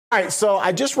All right, so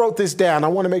I just wrote this down. I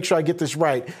want to make sure I get this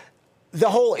right. The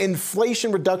whole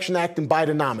Inflation Reduction Act and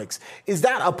Bidenomics, is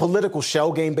that a political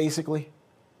shell game, basically?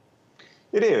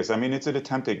 It is. I mean, it's an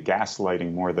attempt at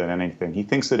gaslighting more than anything. He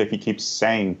thinks that if he keeps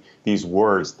saying these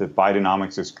words, that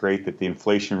Bidenomics is great, that the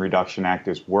Inflation Reduction Act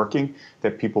is working,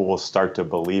 that people will start to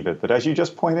believe it. But as you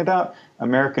just pointed out,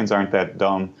 Americans aren't that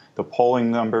dumb. The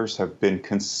polling numbers have been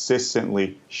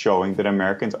consistently showing that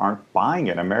Americans aren't buying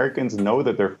it. Americans know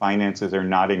that their finances are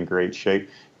not in great shape.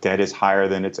 Debt is higher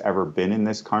than it's ever been in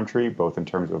this country, both in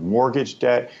terms of mortgage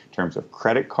debt, in terms of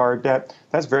credit card debt.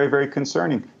 That's very, very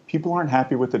concerning. People aren't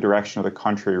happy with the direction of the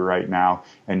country right now.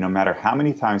 And no matter how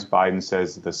many times Biden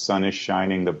says the sun is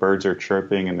shining, the birds are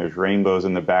chirping, and there's rainbows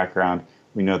in the background,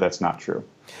 we know that's not true.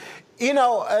 You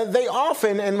know, they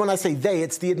often, and when I say they,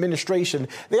 it's the administration,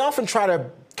 they often try to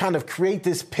kind of create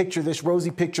this picture, this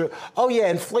rosy picture. Oh, yeah,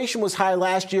 inflation was high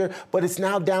last year, but it's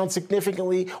now down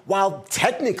significantly. While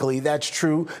technically that's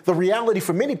true, the reality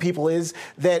for many people is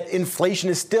that inflation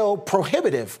is still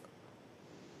prohibitive.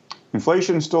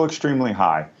 Inflation is still extremely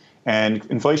high, and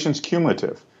inflation is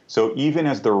cumulative. So even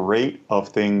as the rate of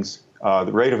things,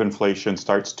 the rate of inflation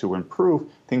starts to improve,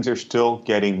 things are still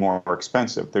getting more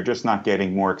expensive. They're just not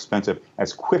getting more expensive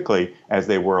as quickly as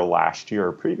they were last year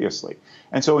or previously.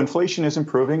 And so inflation is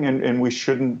improving, and we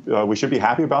should be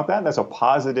happy about that. That's a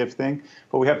positive thing.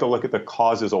 But we have to look at the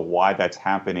causes of why that's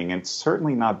happening, and it's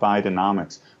certainly not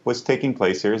Bidenomics. What's taking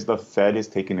place here is the Fed is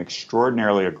taking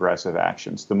extraordinarily aggressive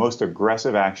actions, the most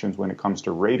aggressive actions when it comes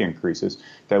to rate increases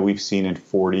that we've seen in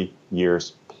 40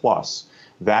 years plus.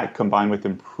 That combined with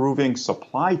improving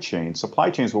supply chains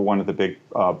were one of the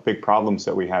big problems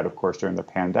that we had, of course, during the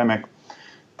pandemic.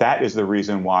 That is the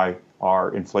reason why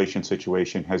our inflation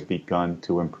situation has begun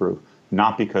to improve,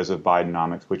 not because of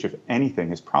Bidenomics, which, if anything,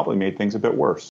 has probably made things a bit worse.